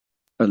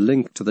A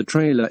link to the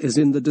trailer is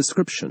in the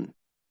description.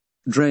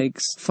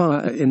 Drake's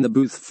Fire in the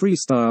Booth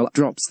freestyle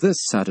drops this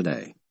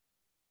Saturday.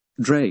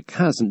 Drake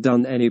hasn't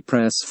done any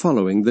press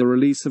following the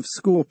release of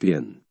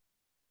Scorpion.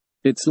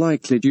 It's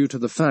likely due to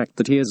the fact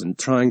that he isn't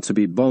trying to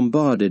be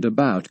bombarded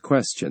about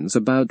questions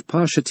about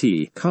Pusha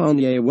T,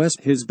 Kanye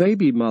West, his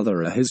baby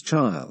mother or his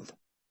child.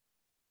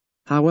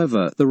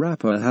 However, the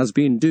rapper has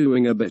been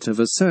doing a bit of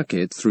a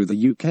circuit through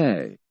the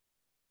UK,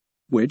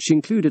 which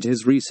included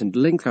his recent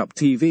Link Up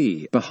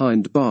TV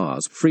Behind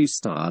Bars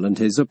freestyle and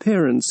his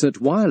appearance at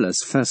Wireless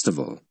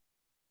Festival.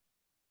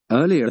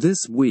 Earlier this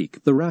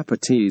week, the rapper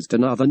teased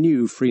another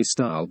new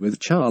freestyle with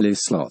Charlie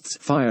Sloth's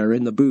Fire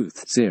in the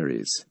Booth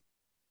series.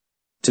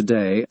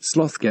 Today,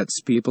 Sloth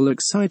gets people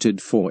excited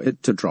for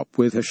it to drop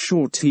with a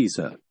short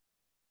teaser.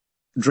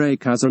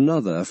 Drake has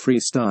another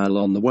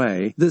freestyle on the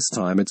way, this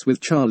time it's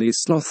with Charlie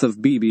Sloth of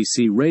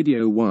BBC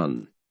Radio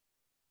 1.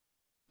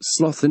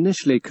 Sloth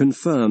initially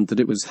confirmed that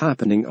it was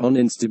happening on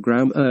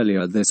Instagram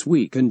earlier this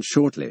week and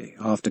shortly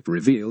after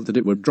revealed that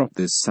it would drop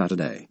this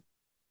Saturday.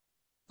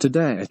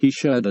 Today, he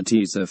shared a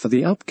teaser for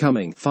the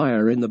upcoming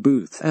Fire in the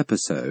Booth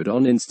episode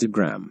on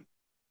Instagram.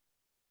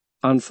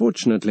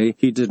 Unfortunately,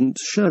 he didn't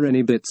share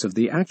any bits of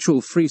the actual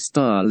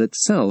freestyle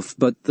itself,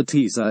 but the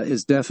teaser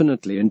is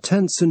definitely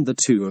intense and the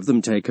two of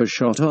them take a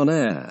shot on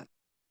air.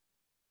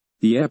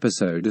 The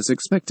episode is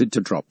expected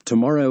to drop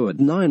tomorrow at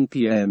 9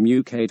 p.m.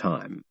 UK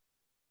time.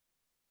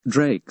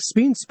 Drake's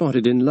been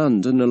spotted in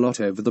London a lot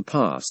over the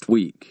past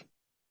week.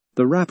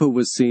 The rapper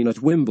was seen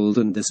at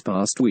Wimbledon this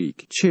past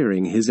week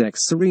cheering his ex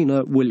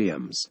Serena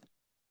Williams.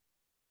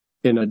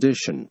 In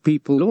addition,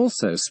 people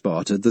also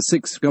spotted the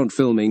Six God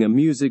filming a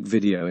music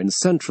video in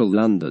central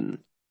London.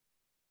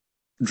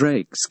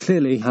 Drake's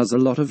clearly has a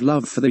lot of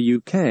love for the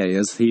UK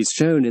as he's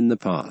shown in the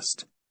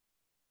past.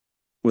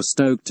 We're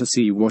stoked to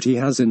see what he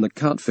has in the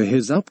cut for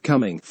his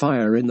upcoming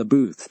Fire in the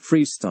Booth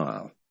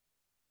freestyle.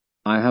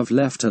 I have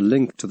left a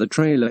link to the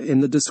trailer in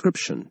the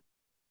description.